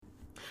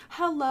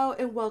Hello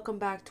and welcome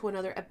back to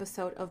another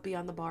episode of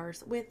Beyond the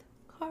Bars with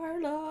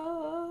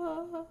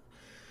Carla.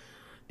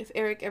 If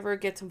Eric ever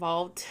gets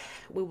involved,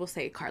 we will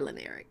say Carla and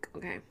Eric,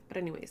 okay? But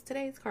anyways,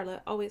 today's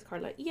Carla, always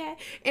Carla, yeah.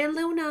 And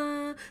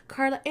Luna,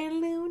 Carla and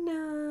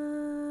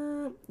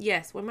Luna.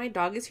 Yes, when my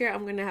dog is here,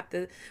 I'm gonna have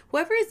to,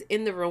 whoever is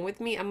in the room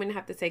with me, I'm gonna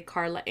have to say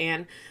Carla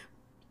and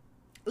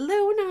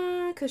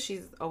Luna, because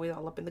she's always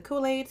all up in the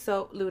Kool-Aid,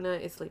 so Luna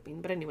is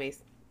sleeping. But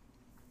anyways,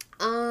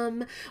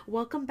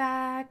 welcome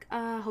back.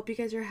 Hope you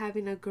guys are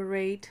having a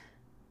great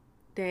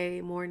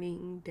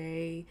morning,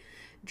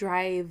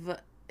 drive,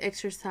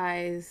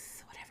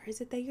 exercise, whatever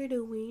is it that you're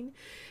doing.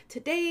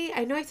 Today,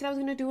 I know I said I was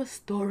gonna do a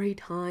story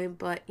time,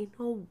 but you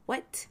know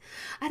what?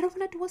 I don't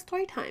want to do a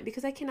story time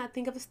because I cannot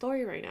think of a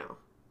story right now.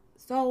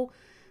 So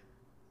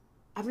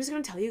I'm just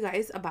gonna tell you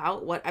guys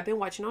about what I've been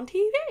watching on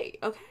TV.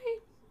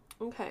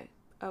 Okay.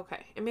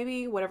 And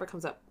maybe whatever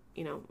comes up,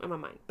 in my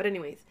mind. But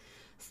anyways,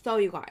 so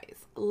you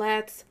guys,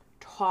 let's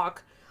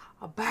talk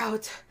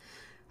about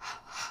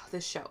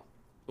this show.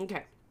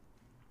 Okay.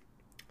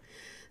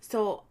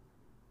 So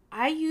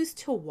I used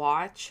to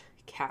watch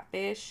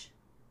Catfish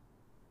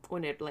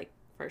when it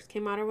first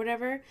came out or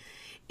whatever.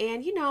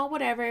 And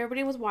whatever,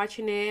 everybody was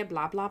watching it,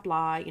 blah blah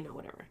blah,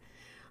 whatever.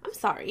 I'm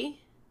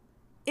sorry.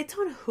 It's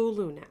on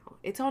Hulu now.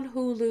 It's on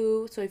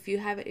Hulu. So if you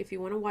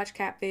want to watch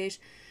Catfish,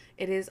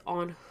 it is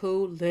on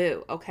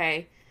Hulu,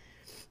 okay?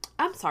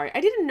 I'm sorry. I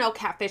didn't know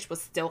Catfish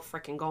was still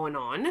freaking going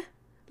on.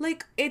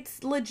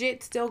 It's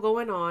legit still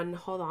going on.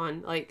 Hold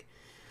on.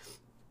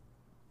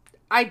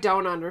 I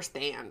don't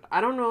understand.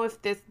 I don't know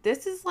if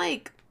this is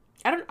I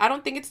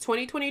don't think it's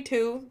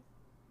 2022.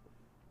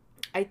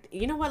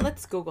 You know what?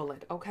 Let's Google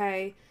it,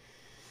 okay?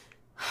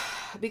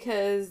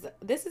 Because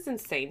this is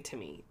insane to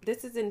me.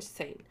 This is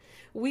insane.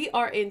 We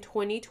are in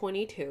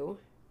 2022.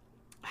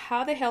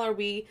 How the hell are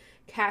we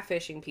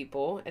catfishing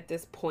people at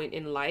this point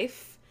in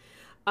life?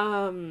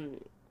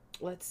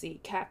 Let's see.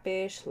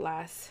 Catfish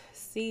last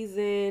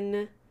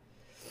season.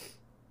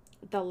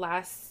 The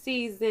last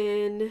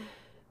season.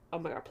 Oh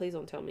my God, please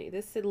don't tell me.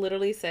 This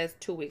literally says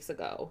 2 weeks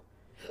ago.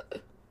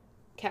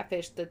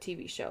 Catfish, the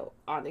TV show.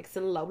 Onyx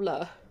and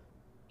Lola.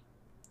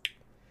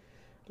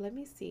 Let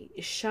me see.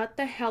 Shut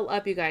the hell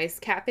up, you guys.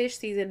 Catfish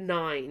season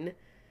 9.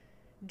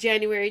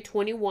 January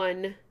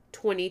 21,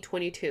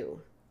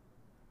 2022.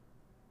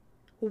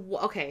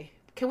 Okay.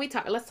 Can we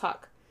talk? Let's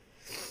talk.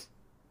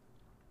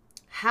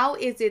 How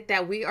is it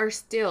that we are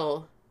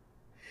still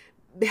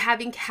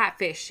having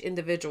catfish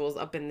individuals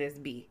up in this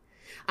bee?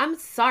 I'm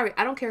sorry.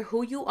 I don't care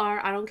who you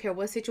are. I don't care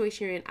what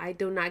situation you're in. I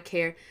do not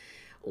care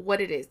what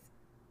it is.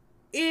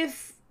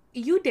 If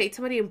you date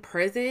somebody in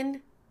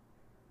prison,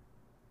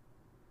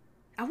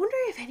 I wonder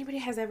if anybody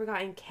has ever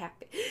gotten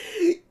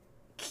catfish.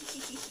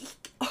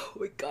 Oh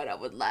my God, I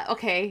would laugh.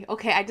 Okay.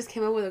 I just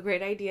came up with a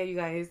great idea, you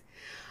guys.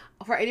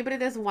 For anybody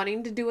that's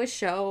wanting to do a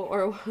show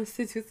or wants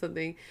to do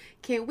something,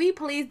 can we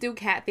please do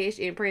catfish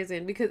in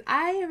prison? Because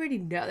I already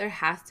know there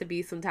has to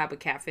be some type of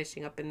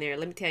catfishing up in there.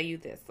 Let me tell you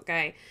this,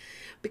 okay?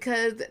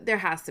 Because there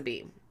has to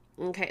be.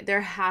 Okay?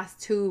 There has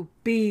to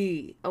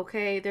be.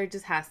 Okay? There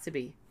just has to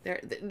be.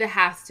 There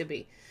has to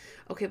be.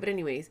 Okay, but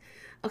anyways.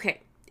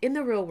 Okay, in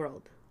the real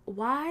world,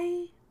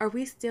 why are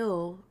we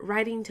still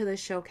writing to the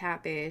show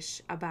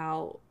Catfish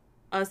about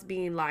us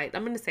being lied?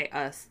 I'm going to say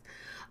us.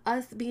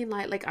 Us being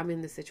like I'm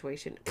in this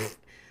situation. But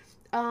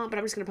I'm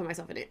just gonna put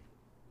myself in it.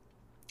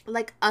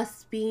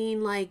 Us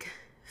being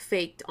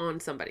faked on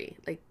somebody.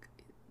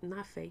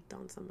 Not faked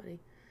on somebody.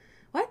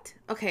 What?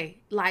 Okay,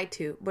 lied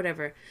to,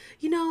 whatever.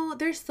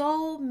 There's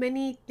so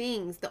many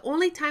things. The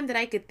only time that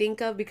I could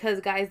think of, because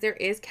guys, there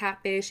is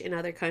catfish in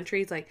other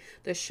countries, like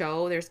the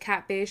show. There's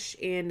catfish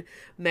in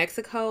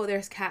Mexico.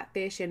 There's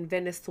catfish in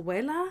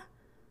Venezuela.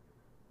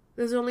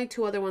 There's only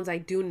 2 other ones I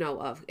do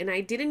know of. And I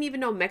didn't even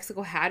know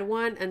Mexico had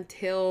one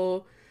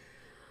until,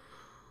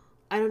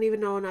 I don't even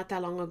know, not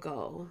that long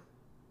ago.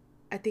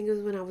 I think it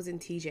was when I was in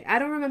TJ. I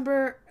don't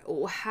remember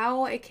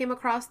how I came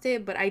across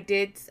it, but I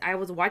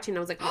was watching. I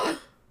was like, oh,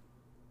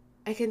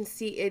 I can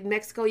see in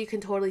Mexico, you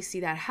can totally see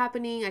that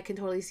happening. I can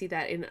totally see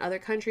that in other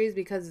countries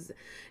because,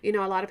 a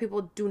lot of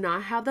people do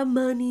not have the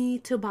money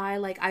to buy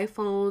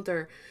iPhones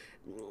or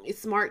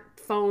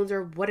smartphones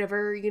or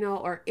whatever,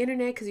 or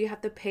internet, because you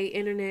have to pay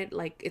internet.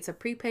 It's a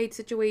prepaid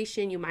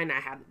situation. You might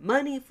not have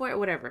money for it,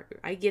 whatever.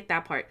 I get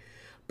that part.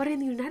 But in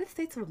the United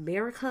States of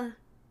America,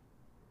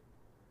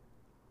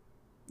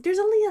 there's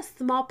only a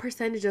small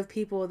percentage of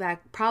people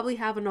that probably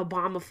have an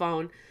Obama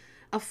phone,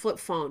 a flip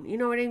phone. You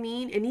know what I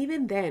mean? And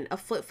even then, a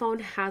flip phone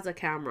has a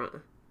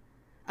camera.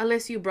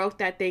 Unless you broke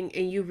that thing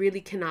and you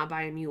really cannot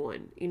buy a new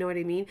one. You know what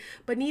I mean?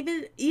 But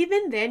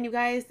even then, you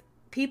guys,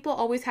 people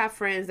always have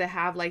friends that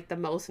have the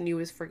most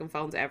newest freaking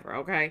phones ever,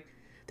 okay?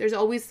 There's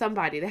always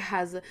somebody that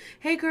has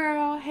hey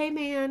girl, hey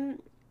man,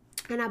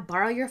 can I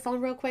borrow your phone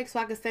real quick so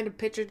I can send a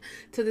picture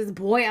to this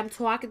boy I'm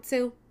talking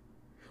to?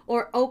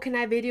 Or, oh, can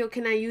I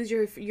use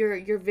your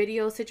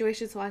video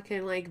situation so I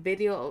can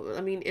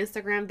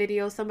Instagram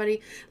video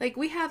somebody?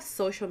 We have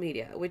social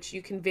media, which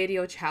you can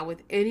video chat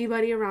with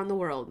anybody around the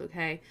world,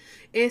 okay?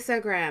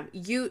 Instagram,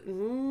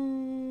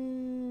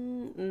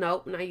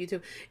 Nope, not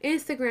YouTube.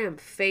 Instagram,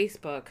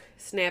 Facebook,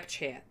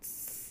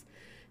 Snapchats.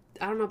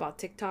 I don't know about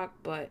TikTok,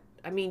 but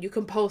I mean, you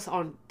can post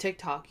on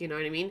TikTok, you know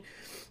what I mean?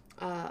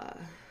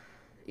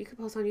 You can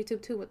post on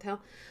YouTube too, what the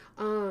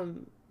hell?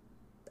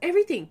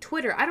 Everything,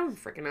 Twitter, I don't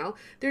freaking know.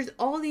 There's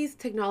all these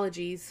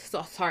technologies,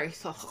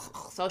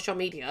 social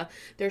media.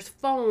 There's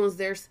phones,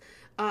 there's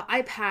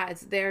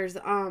iPads, there's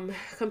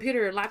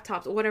computer,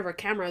 laptops, whatever,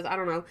 cameras, I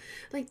don't know.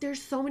 Like,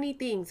 there's so many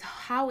things.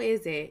 How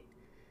is it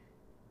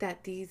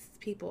that these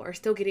people are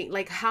still getting,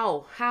 like,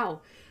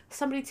 how?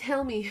 Somebody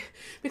tell me,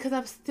 because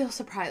I'm still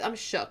surprised. I'm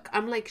shook.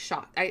 I'm like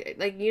shocked. I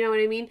like, you know what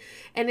I mean?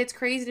 And it's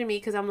crazy to me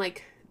because I'm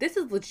like, this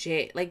is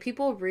legit. Like,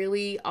 people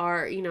really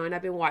are, you know, and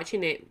I've been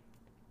watching it.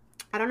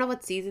 I don't know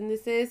what season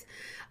this is.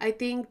 I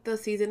think the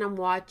season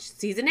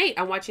season 8.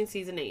 I'm watching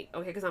season 8.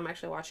 Okay, because I'm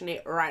actually watching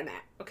it right now.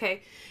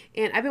 Okay.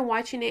 And I've been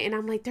watching it and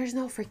I'm like, there's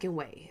no freaking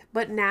way.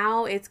 But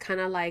now it's kind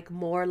of like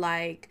more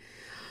like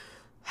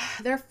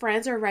their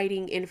friends are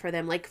writing in for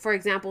them. Like, for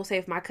example, say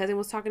if my cousin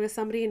was talking to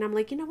somebody and I'm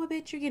like, you know what,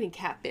 bitch, you're getting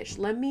catfish.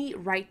 Let me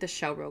write the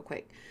show real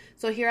quick.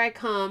 So here I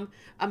come.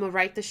 I'm going to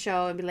write the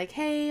show and be like,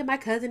 hey, my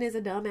cousin is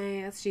a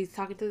dumbass. She's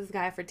talking to this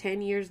guy for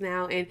 10 years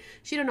now. And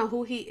she don't know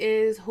who he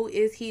is. Who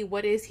is he?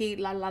 What is he?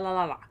 La, la, la,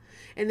 la, la.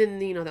 And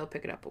then, you know, they'll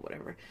pick it up or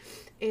whatever.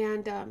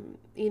 And,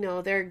 you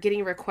know, they're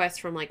getting requests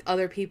from like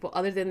other people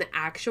other than the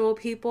actual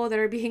people that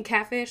are being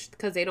catfished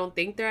because they don't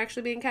think they're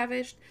actually being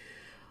catfished.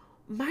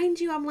 Mind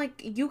you, I'm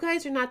like, you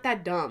guys are not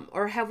that dumb.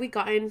 Or have we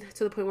gotten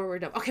to the point where we're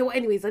dumb? Okay, well,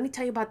 anyways, let me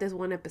tell you about this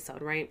one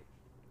episode, right?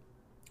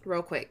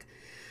 Real quick.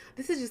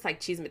 This is just like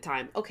cheesemate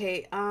time.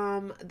 Okay,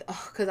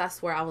 because I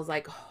swear I was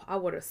like, oh, I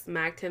would have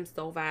smacked him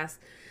so fast.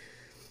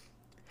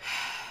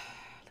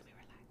 Let me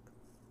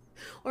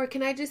relax. Or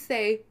can I just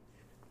say,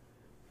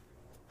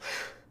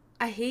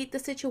 I hate the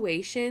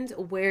situations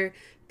where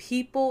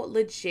people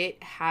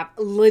legit have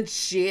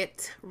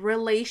legit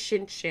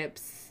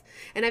relationships.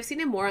 And I've seen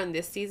it more on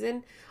this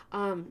season.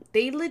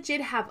 They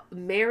legit have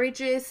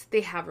marriages,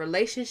 they have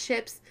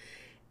relationships,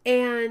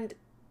 and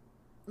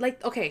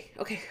like, okay.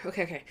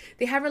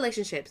 They have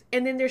relationships,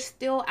 and then they're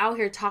still out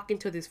here talking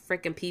to these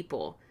freaking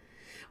people,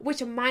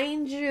 which,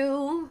 mind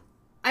you,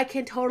 I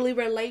can totally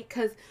relate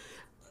because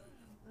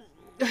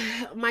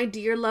my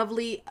dear,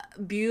 lovely,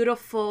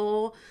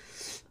 beautiful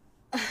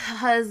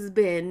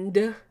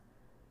husband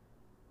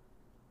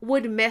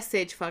would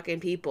message fucking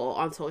people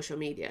on social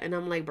media. And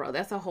I'm like, bro,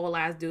 that's a whole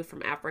ass dude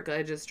from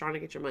Africa just trying to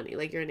get your money.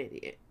 Like, you're an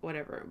idiot.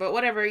 Whatever. But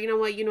whatever. You know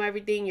what? You know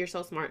everything. You're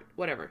so smart.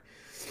 Whatever.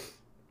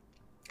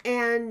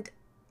 And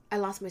I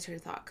lost my train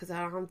of thought because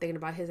I'm thinking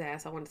about his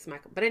ass. I want to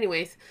smack him. But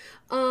anyways,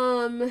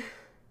 the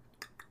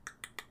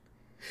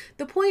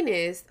point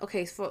is,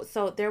 okay,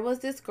 so there was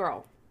this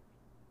girl.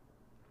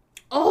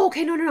 Oh,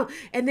 okay, no.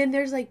 And then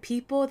there's like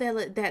people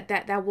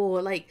that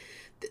will like,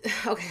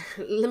 okay,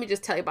 let me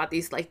just tell you about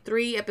these like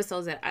 3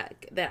 episodes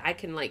that I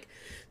can like,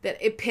 that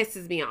it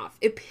pisses me off.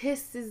 It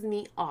pisses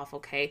me off,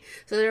 okay?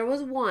 So there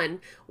was one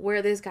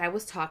where this guy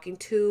was talking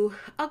to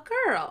a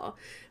girl,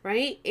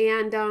 right?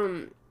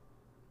 And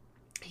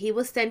he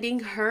was sending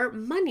her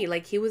money.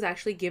 Like, he was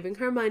actually giving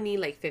her money,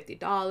 like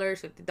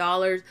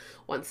 $50,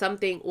 want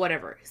something,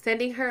 whatever.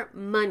 Sending her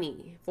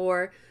money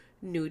for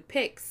nude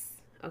pics.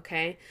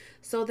 Okay,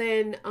 so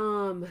then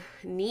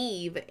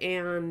Neve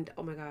and,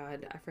 oh my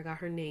god, I forgot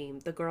her name,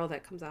 the girl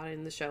that comes out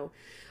in the show,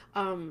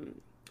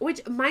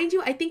 which, mind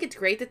you, I think it's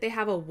great that they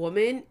have a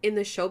woman in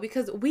the show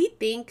because we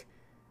think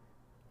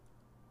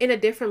in a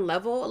different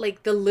level,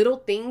 like the little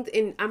things,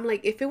 and I'm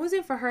like, if it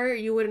wasn't for her,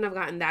 you wouldn't have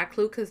gotten that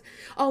clue because,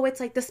 oh, it's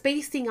like the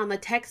spacing on the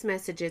text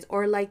messages,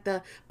 or like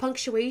the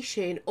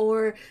punctuation,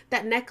 or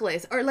that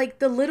necklace, or like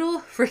the little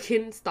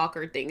freaking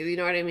stalker things, you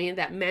know what I mean,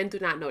 that men do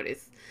not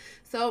notice.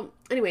 So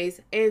anyways,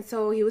 and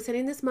so he was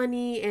sending this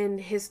money, and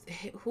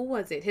who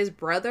was it? His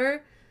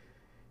brother?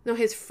 No,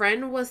 his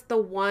friend was the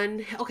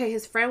one. Okay,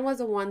 his friend was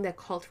the one that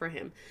called for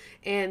him.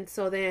 And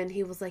so then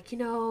he was like,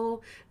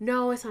 no,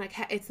 it's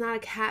not a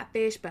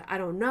catfish, but I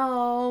don't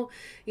know.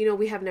 You know,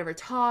 we have never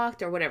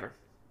talked or whatever.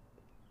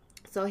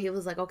 So he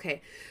was like,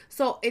 okay.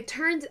 So it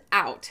turns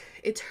out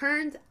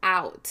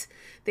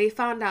they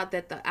found out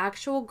that the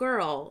actual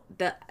girl,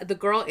 the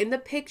girl in the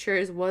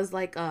pictures was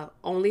like a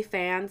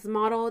OnlyFans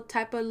model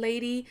type of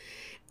lady.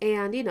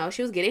 And, you know,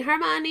 she was getting her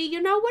money,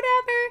 you know,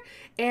 whatever.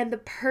 And the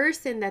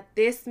person that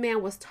this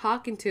man was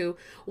talking to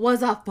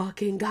was a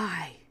fucking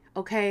guy,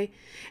 okay?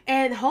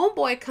 And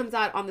homeboy comes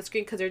out on the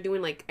screen because they're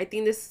doing, like, I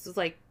think this is,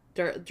 like,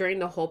 during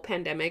the whole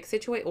pandemic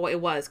situation. Well, it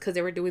was because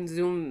they were doing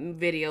Zoom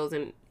videos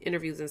and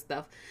interviews and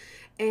stuff.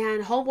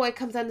 And homeboy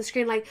comes on the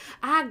screen like,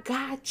 I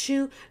got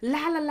you,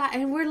 la, la, la.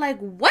 And we're like,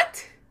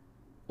 what?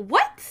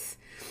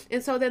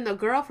 And so then the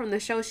girl from the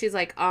show, she's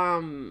like,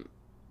 are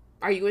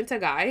you into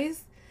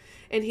guys?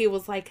 And he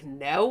was like,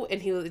 no.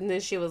 And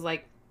then she was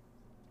like,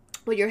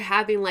 well, you're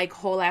having like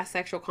whole ass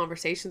sexual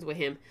conversations with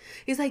him.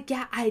 He's like,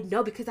 yeah, I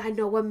know, because I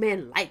know what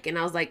men like. And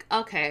I was like,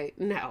 okay,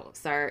 no,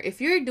 sir.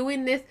 If you're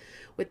doing this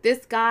with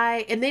this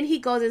guy, and then he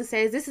goes and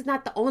says, this is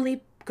not the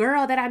only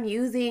girl that I'm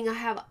using. I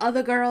have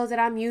other girls that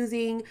I'm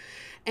using.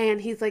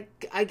 And he's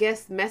like, I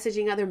guess,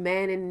 messaging other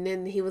men. And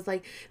then he was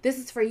like, this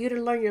is for you to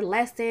learn your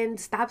lesson.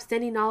 Stop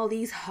sending all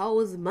these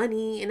hoes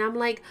money. And I'm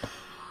like,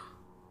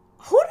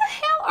 who the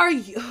hell are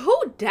you?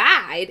 Who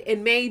died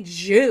and made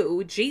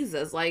you?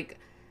 Jesus, like,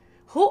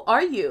 who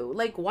are you?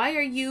 Like, why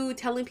are you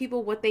telling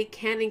people what they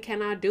can and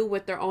cannot do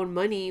with their own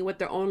money, with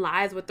their own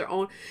lives, with their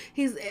own...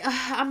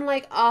 I'm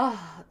like, oh,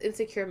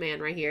 insecure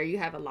man right here. You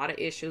have a lot of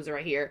issues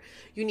right here.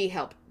 You need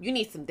help. You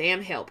need some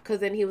damn help. Because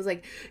then he was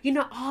like,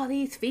 all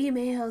these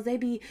females, they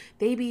be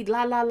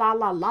la, la, la,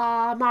 la,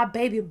 la, my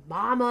baby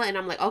mama. And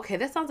I'm like, okay,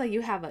 that sounds like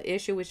you have an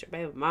issue with your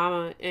baby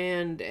mama.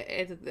 And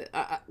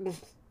I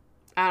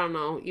don't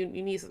know. You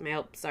need some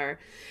help, sir.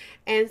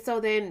 And so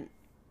then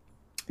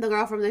the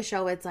girl from the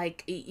show, it's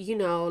like,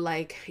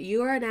 like,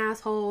 you're an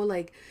asshole.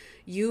 Like,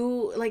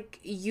 you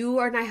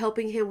are not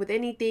helping him with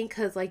anything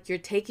because, like, you're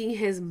taking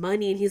his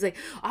money. And he's like,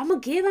 I'm gonna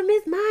give him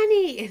his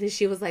money. And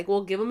she was like,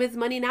 well, give him his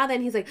money now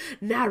then. He's like,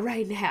 not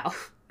right now.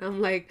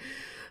 I'm like,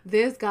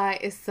 this guy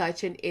is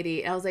such an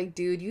idiot. I was like,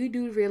 dude, you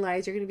do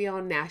realize you're going to be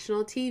on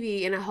national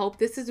TV, and I hope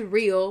this is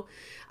real.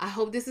 I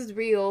hope this is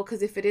real,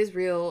 because if it is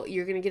real,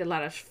 you're going to get a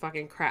lot of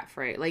fucking crap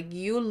for it. Like,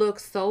 you look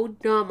so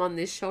dumb on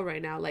this show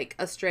right now, like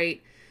a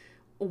straight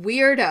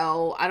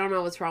weirdo. I don't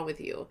know what's wrong with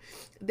you.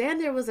 Then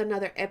there was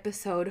another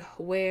episode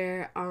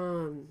where,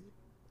 hold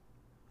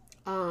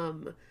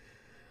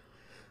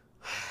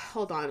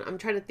on, I'm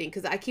trying to think,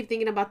 because I keep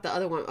thinking about the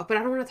other one, but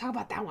I don't want to talk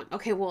about that one.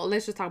 Okay, well,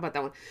 let's just talk about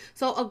that one.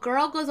 So a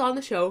girl goes on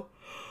the show.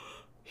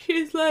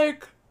 She's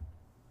like,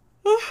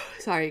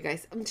 sorry, you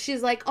guys.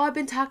 She's like, oh, I've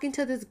been talking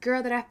to this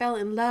girl that I fell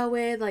in love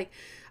with. Like,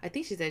 I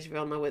think she said she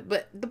fell in love with,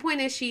 but the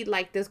point is she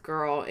liked this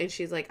girl, and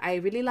she's like, I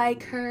really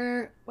like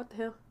her. What the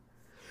hell?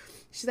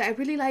 She's like, I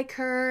really like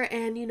her,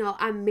 and,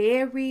 I'm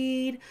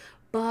married,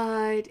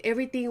 but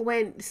everything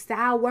went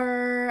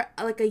sour,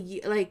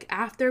 like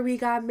after we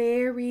got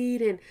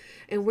married,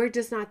 and we're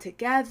just not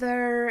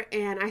together.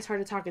 And I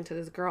started talking to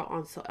this girl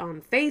on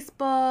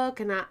Facebook,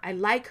 and I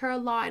like her a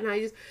lot, and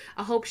I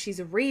hope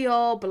she's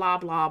real, blah,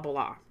 blah,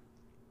 blah.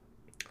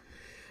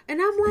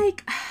 And I'm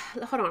like,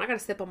 hold on, I gotta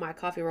sip on my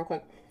coffee real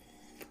quick.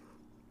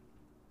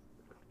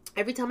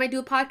 Every time I do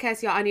a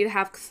podcast, y'all, I need to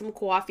have some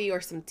coffee or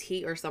some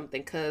tea or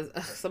something, because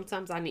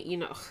sometimes I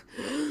need,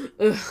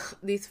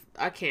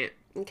 I can't.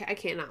 Okay, I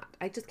cannot.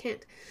 I just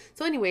can't.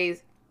 So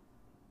anyways,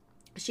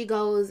 she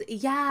goes,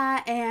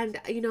 yeah,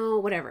 and,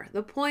 whatever.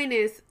 The point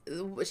is,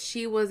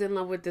 she was in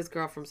love with this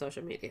girl from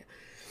social media.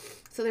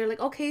 So they're like,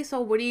 okay,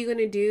 so what are you going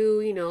to do,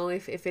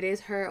 if it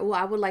is her? Well,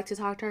 I would like to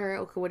talk to her.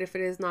 Okay, what if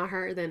it is not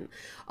her? Then,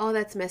 oh,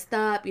 that's messed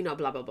up, blah,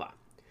 blah, blah.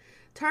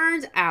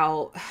 Turns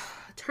out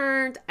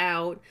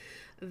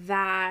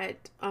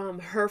that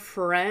her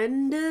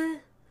friend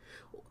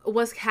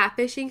was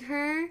catfishing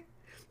her.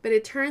 But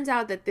it turns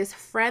out that this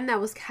friend that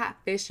was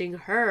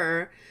catfishing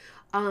her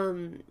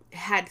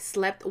had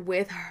slept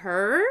with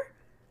her,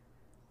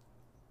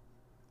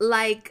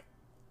 like,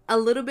 a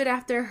little bit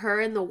after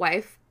her and the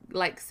wife,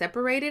 like,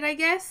 separated, I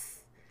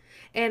guess.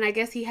 And I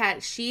guess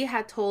she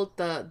had told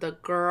the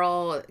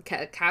girl,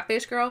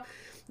 catfish girl,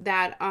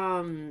 that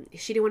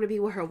she didn't want to be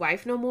with her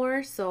wife no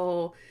more.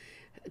 So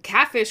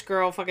catfish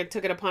girl fucking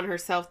took it upon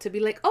herself to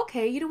be like,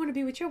 okay, you don't want to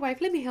be with your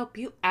wife, let me help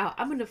you out.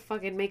 I'm gonna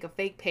fucking make a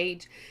fake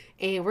page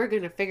and we're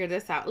gonna figure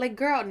this out. Like,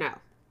 girl, no.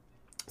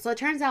 So it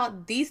turns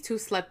out these two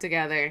slept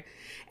together,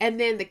 and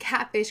then the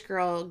catfish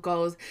girl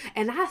goes,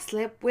 and I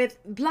slept with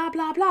blah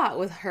blah blah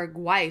with her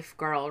wife,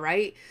 girl,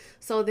 right?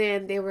 So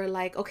then they were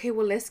like, okay,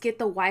 well, let's get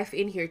the wife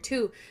in here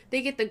too.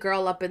 They get the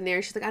girl up in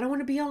there. She's like, I don't want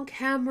to be on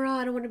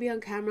camera,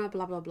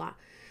 blah blah blah.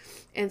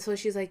 And so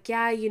she's like,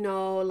 yeah,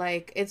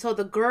 like, and so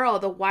the girl,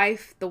 the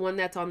wife, the one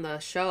that's on the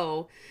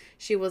show,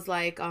 she was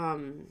like,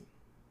 sorry,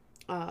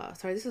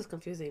 this is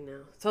confusing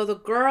now. So the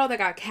girl that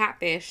got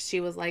catfished, she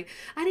was like,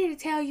 I need to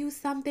tell you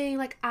something,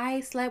 like,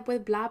 I slept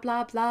with blah,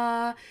 blah,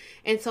 blah.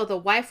 And so the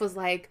wife was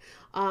like,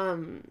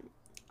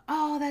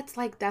 oh,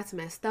 that's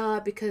messed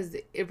up, because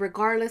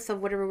regardless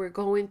of whatever we're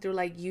going through,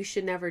 like, you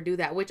should never do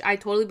that, which I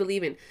totally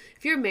believe in.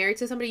 If you're married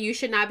to somebody, you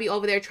should not be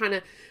over there trying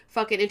to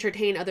fucking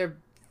entertain other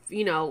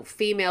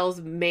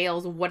females,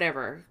 males,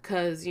 whatever,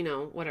 because,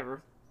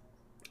 whatever.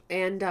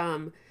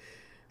 And,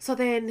 so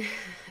then,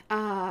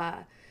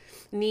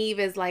 Neve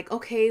is like,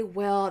 okay,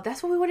 well,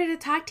 that's what we wanted to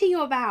talk to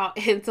you about.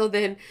 And so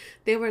then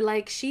they were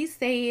like, she's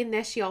saying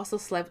that she also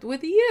slept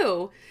with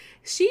you.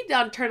 She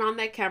done turned on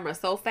that camera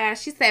so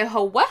fast. She said,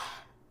 "Ho, what?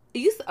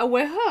 You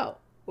with her?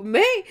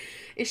 Me?"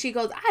 And she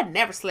goes, I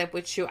never slept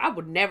with you. I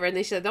would never. And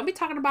then she said, don't be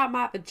talking about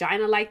my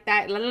vagina like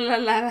that. La, la, la,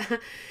 la.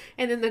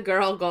 And then the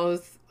girl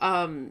goes,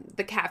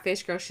 the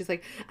catfish girl, she's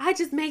like, I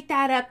just make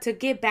that up to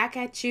get back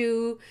at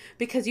you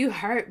because you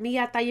hurt me.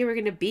 I thought you were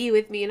going to be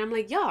with me. And I'm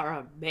like, y'all are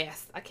a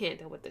mess. I can't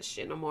deal with this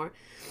shit no more.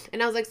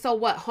 And I was like, so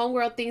what?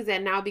 Homegirl thinks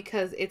that now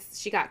because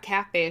she got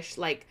catfish,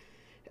 like,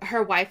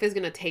 her wife is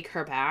going to take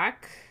her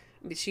back.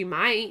 She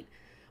might.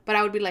 But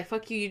I would be like,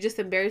 fuck you. You just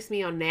embarrassed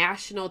me on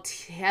national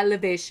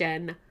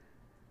television.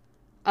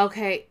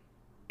 Okay.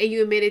 and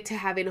you admitted to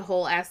having a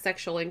whole ass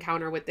sexual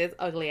encounter with this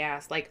ugly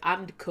ass. Like,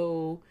 I'm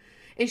cool.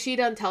 And she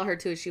done tell her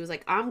too. She was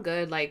like, I'm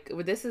good. Like,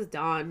 this is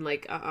done.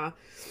 Like,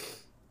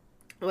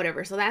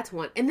 whatever. So that's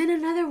one. And then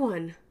another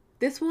one.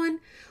 This one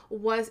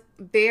was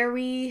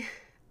very,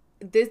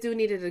 this dude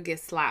needed to get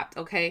slapped,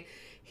 okay?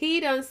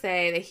 He done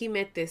say that he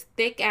met this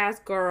thick ass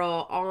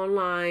girl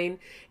online,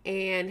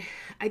 and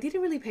I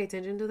didn't really pay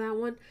attention to that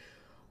one,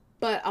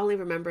 but I only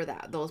remember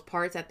that those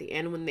parts at the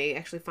end when they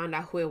actually found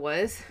out who it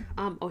was.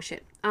 Oh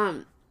shit.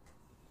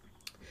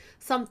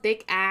 Some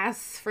thick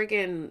ass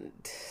freaking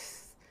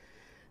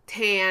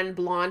tan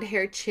blonde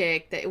hair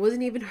chick that it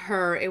wasn't even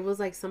her, it was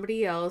like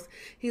somebody else.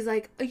 He's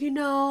like,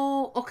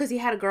 because he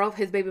had a girl,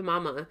 his baby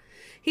mama.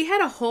 He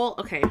had a whole,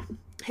 okay,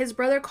 his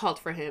brother called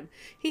for him.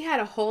 He had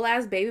a whole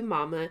ass baby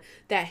mama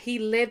that he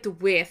lived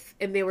with,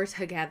 and they were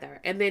together.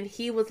 And then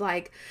he was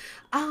like,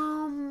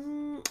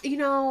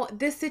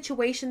 this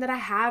situation that I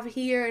have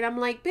here. And I'm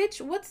like, bitch,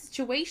 what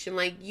situation?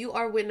 Like, you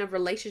are in a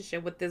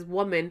relationship with this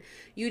woman.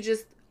 You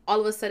just,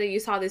 all of a sudden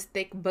you saw this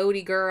thick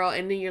booty girl,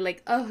 and then you're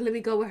like, oh, let me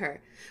go with her.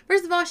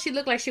 First of all, she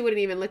looked like she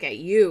wouldn't even look at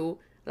you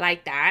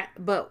like that.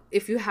 But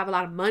if you have a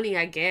lot of money,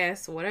 I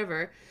guess,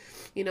 whatever,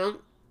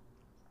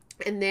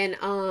 And then,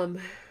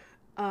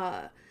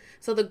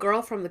 so the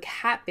girl from the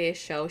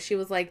Catfish show, she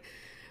was like,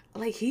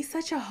 he's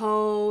such a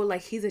hoe,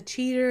 like, he's a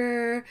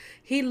cheater.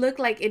 He looked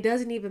like it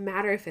doesn't even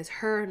matter if it's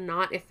her or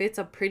not. If it's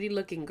a pretty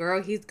looking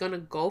girl, he's gonna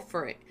go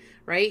for it,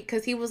 right?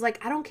 Because he was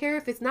like, I don't care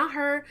if it's not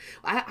her.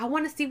 I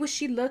want to see what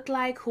she looked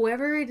like,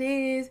 whoever it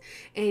is.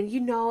 And,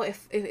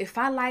 if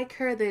I like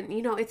her, then,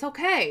 it's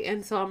okay.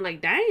 And so I'm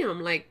like,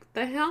 damn, like,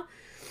 the hell?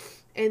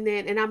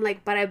 And I'm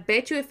like, but I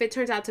bet you if it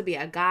turns out to be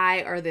a guy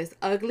or this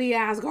ugly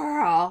ass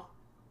girl,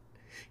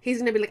 he's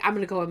going to be like, I'm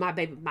going to go with my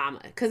baby mama.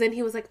 Because then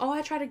he was like, oh,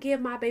 I try to give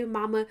my baby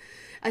mama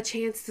a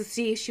chance to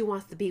see if she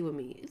wants to be with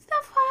me. What the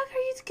fuck are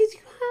you,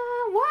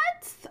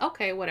 what?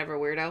 Okay, whatever,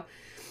 weirdo.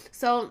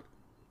 So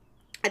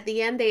at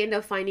the end, they end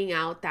up finding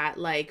out that,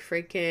 like,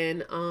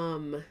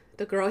 freaking,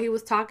 the girl he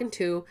was talking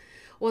to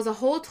was a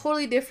whole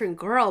totally different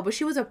girl, but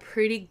she was a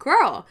pretty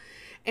girl.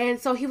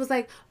 And so he was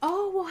like,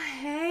 oh, well,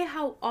 hey,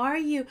 how are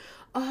you?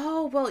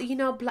 Oh, well, he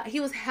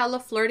was hella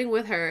flirting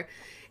with her.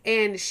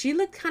 And she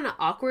looked kind of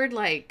awkward,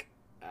 like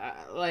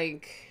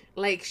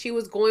she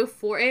was going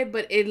for it,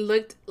 but it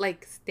looked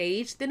like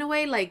staged in a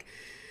way. Like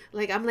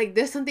I'm like,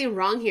 there's something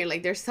wrong here.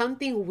 Like, there's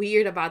something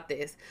weird about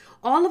this.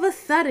 All of a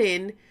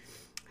sudden,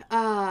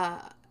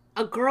 a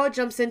girl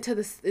jumps into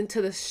the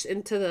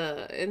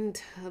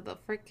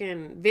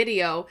freaking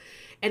video,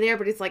 and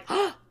everybody's like,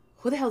 oh,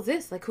 who the hell is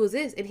this? Like, who's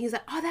this? And he's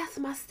like, oh, that's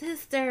my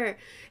sister.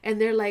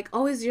 And they're like,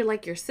 oh, is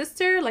your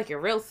sister? Like,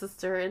 your real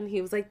sister? And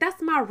he was like,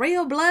 that's my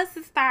real blood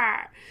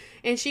sister.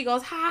 And she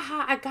goes, ha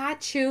ha, I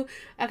got you.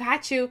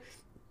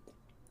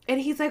 And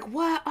he's like,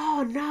 what?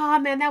 Oh, no,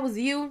 man, that was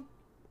you.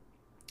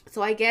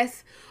 So I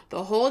guess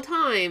the whole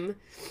time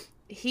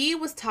he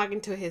was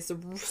talking to his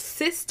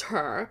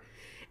sister.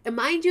 And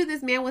mind you,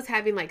 this man was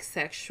having like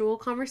sexual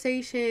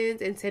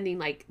conversations and sending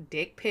like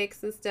dick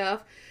pics and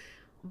stuff.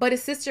 But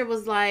his sister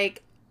was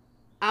like,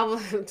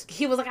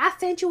 he was like, I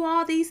sent you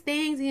all these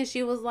things. And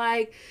she was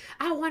like,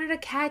 I wanted to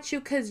catch you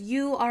because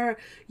you are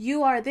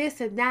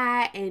this and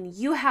that. And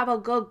you have a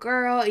good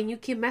girl and you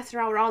keep messing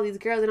around with all these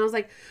girls. And I was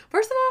like,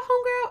 first of all,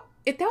 homegirl,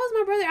 if that was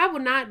my brother, I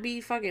would not be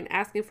fucking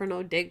asking for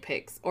no dick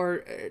pics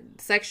or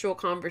sexual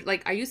converse.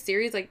 Like, are you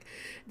serious? Like,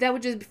 that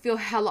would just feel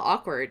hella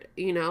awkward,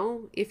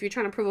 if you're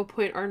trying to prove a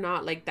point or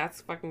not. Like,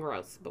 that's fucking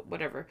gross, but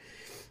whatever.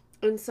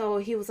 And so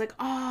he was like,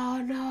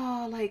 oh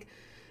no, like,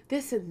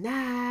 this and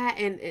that,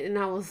 and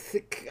I was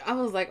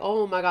like,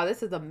 oh my god,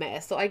 this is a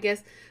mess. So I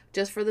guess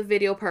just for the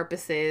video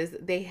purposes,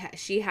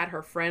 she had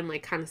her friend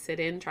like kind of sit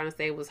in trying to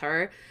say it was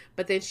her,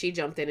 but then she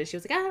jumped in and she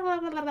was like, blah,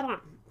 blah, blah, blah.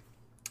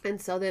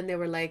 And so then they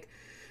were like,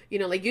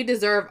 like, you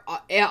deserve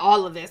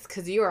all of this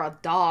because you're a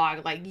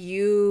dog. Like,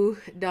 you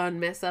done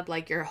mess up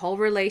like your whole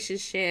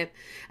relationship.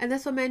 And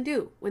that's what men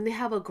do when they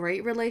have a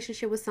great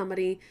relationship with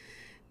somebody.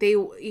 They,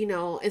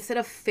 instead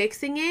of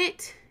fixing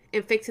it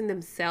and fixing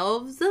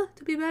themselves to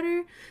be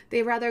better,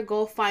 they rather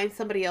go find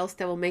somebody else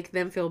that will make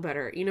them feel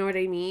better. You know what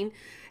I mean?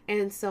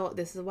 And so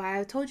this is why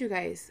I told you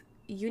guys,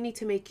 you need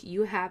to make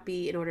you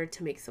happy in order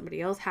to make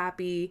somebody else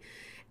happy.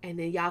 And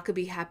then y'all could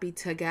be happy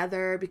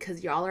together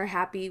because y'all are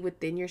happy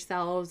within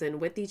yourselves and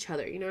with each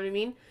other. You know what I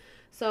mean?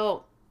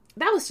 So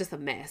that was just a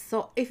mess.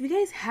 So if you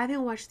guys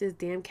haven't watched this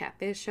damn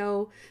Catfish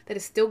show that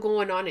is still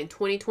going on in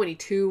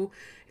 2022,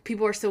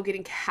 people are still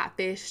getting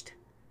catfished,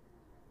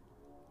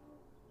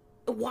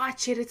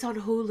 watch it. It's on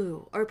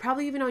Hulu or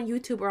probably even on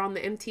YouTube or on the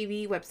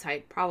MTV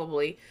website,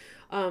 probably.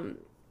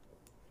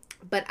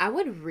 But I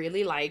would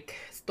really like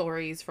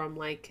stories from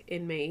like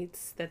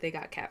inmates that they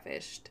got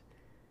catfished.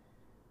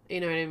 You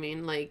know what I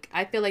mean? Like,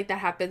 I feel like that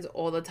happens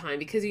all the time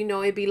because,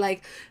 it'd be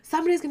like,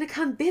 somebody's going to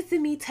come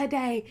visit me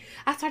today.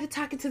 I started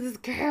talking to this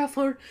girl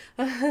from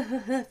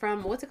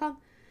what's it called?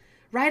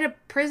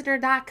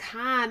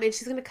 writeaprisoner.com, and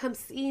she's gonna come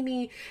see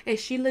me, and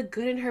she looked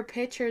good in her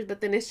pictures,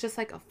 but then it's just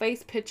like a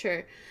face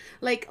picture.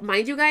 Like,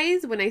 mind you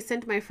guys, when I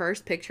sent my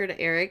first picture to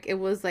Eric, it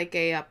was like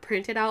a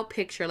printed out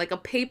picture, like a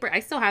paper. I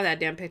still have that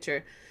damn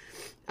picture.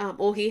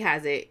 Oh, he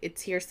has it.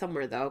 It's here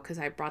somewhere though, because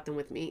I brought them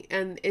with me.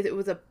 And it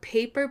was a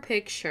paper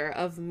picture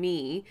of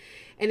me,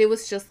 and it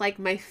was just like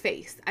my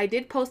face. I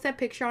did post that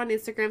picture on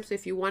Instagram, so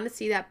if you want to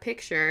see that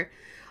picture,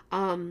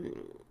 go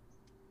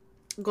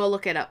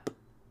look it up.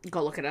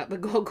 Go look it up.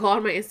 But go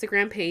on my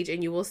Instagram page,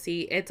 and you will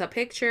see it's a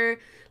picture,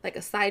 like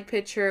a side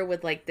picture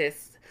with like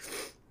this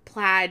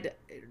plaid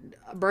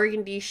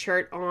burgundy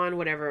shirt on,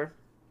 whatever.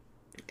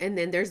 And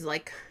then there's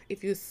like,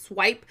 if you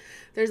swipe,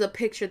 there's a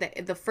picture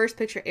that the first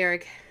picture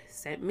Eric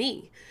sent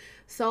me.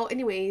 So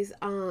anyways,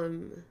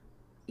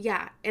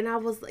 yeah, and I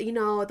was,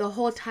 the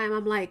whole time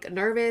I'm like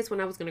nervous when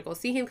I was gonna go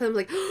see him, because I'm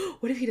like, oh,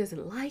 what if he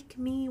doesn't like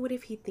me? What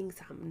if he thinks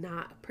I'm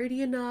not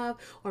pretty enough,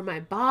 or my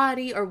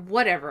body, or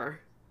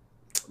whatever?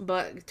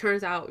 But it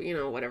turns out,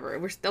 whatever.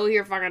 We're still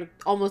here fucking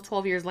almost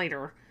 12 years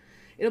later.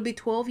 It'll be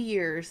 12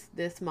 years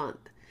this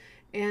month.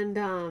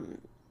 And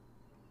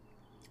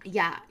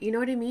yeah, you know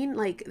what I mean?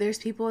 Like, there's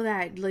people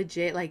that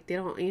legit, like, they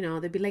don't,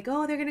 they'd be like,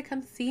 oh, they're gonna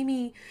come see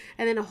me,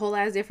 and then a whole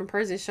ass different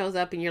person shows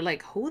up, and you're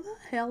like, who the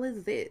hell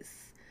is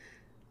this?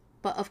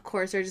 But of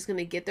course, they're just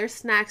gonna get their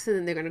snacks, and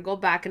then they're gonna go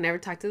back and never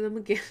talk to them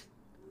again.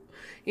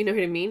 You know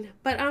what I mean?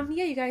 But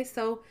yeah, you guys,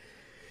 so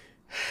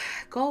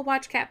go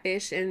watch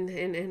Catfish,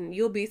 and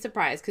you'll be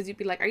surprised, because you'd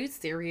be like, are you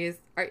serious?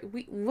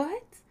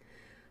 What?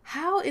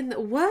 How in the,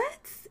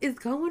 what is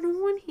going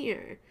on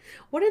here?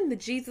 What in the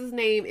Jesus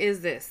name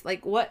is this?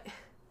 Like, what?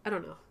 I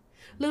don't know.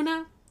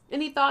 Luna,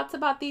 any thoughts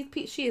about these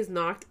people? She is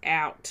knocked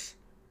out.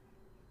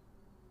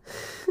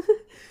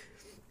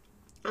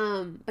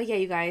 But yeah,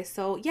 you guys.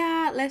 So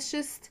yeah, let's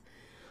just,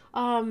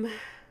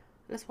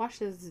 let's watch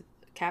this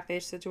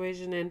Catfish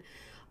situation, and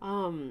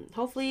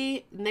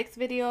hopefully next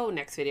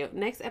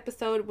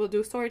episode we'll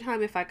do story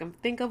time if I can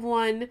think of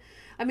one.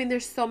 I mean,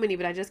 there's so many,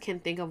 but I just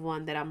can't think of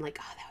one that I'm like,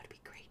 oh, that would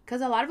be great, because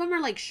a lot of them are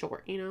like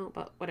short,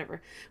 but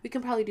whatever. We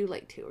can probably do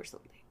like 2 or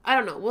something. I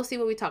don't know. We'll see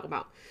what we talk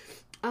about.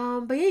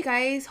 But yeah,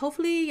 guys,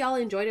 hopefully y'all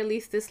enjoyed at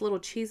least this little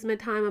cheeseman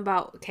time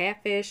about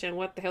Catfish and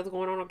what the hell's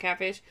going on with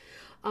Catfish.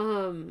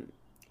 And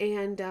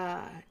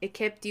it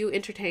kept you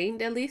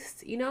entertained, at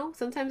least.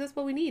 Sometimes that's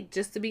what we need,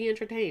 just to be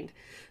entertained.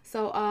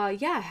 So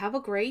yeah, have a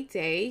great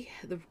day,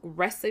 the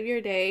rest of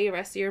your day,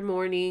 rest of your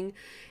morning,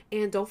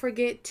 and don't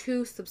forget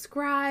to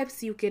subscribe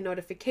so you get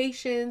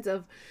notifications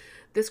of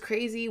this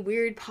crazy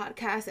weird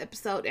podcast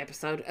episode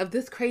of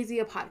this crazy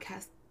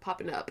podcast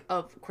popping up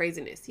of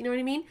craziness. You know what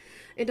I mean?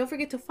 And don't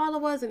forget to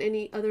follow us on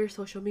any other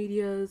social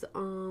medias.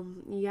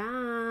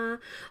 Yeah.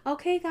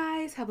 Okay,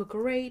 guys, have a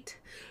great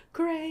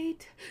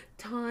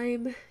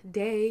time,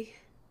 day,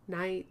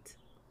 night.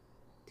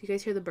 Do you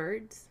guys hear the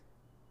birds?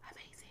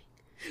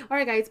 Amazing. All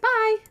right, guys,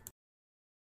 bye.